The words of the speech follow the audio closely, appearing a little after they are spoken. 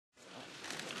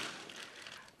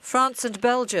France and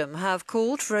Belgium have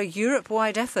called for a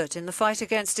Europe-wide effort in the fight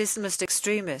against Islamist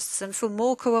extremists and for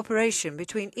more cooperation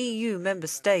between EU member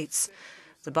states.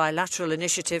 The bilateral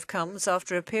initiative comes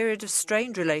after a period of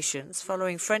strained relations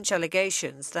following French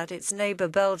allegations that its neighbour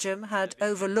Belgium had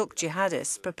overlooked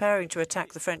jihadists preparing to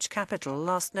attack the French capital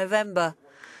last November.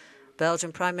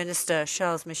 Belgian Prime Minister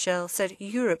Charles Michel said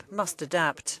Europe must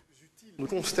adapt.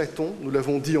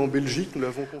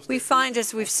 We find,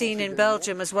 as we've seen in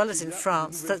Belgium as well as in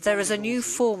France, that there is a new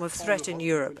form of threat in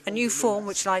Europe, a new form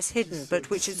which lies hidden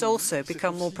but which has also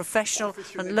become more professional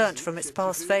and learnt from its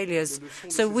past failures.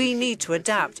 So we need to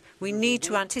adapt. We need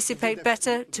to anticipate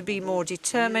better, to be more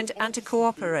determined and to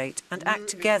cooperate and act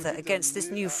together against this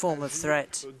new form of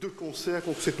threat.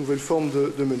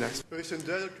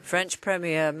 French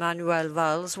Premier Manuel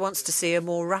Valls wants to see a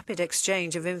more rapid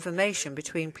exchange of information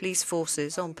between police forces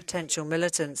on potential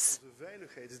militants.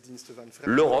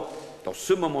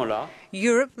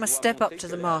 Europe must step up to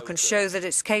the mark and show that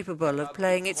it's capable of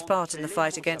playing its part in the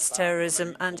fight against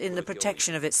terrorism and in the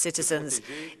protection of its citizens.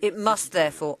 It must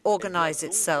therefore organise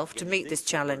itself to meet this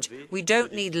challenge. We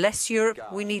don't need less Europe,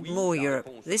 we need more Europe.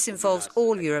 This involves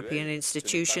all European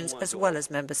institutions as well as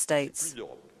member states.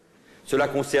 Cela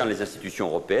concerne les institutions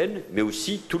européennes, mais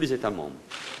aussi tous les États membres.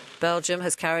 Belgium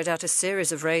has carried out a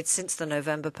series of raids since the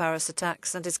November Paris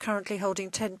attacks and is currently holding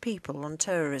 10 people on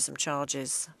terrorism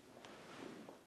charges.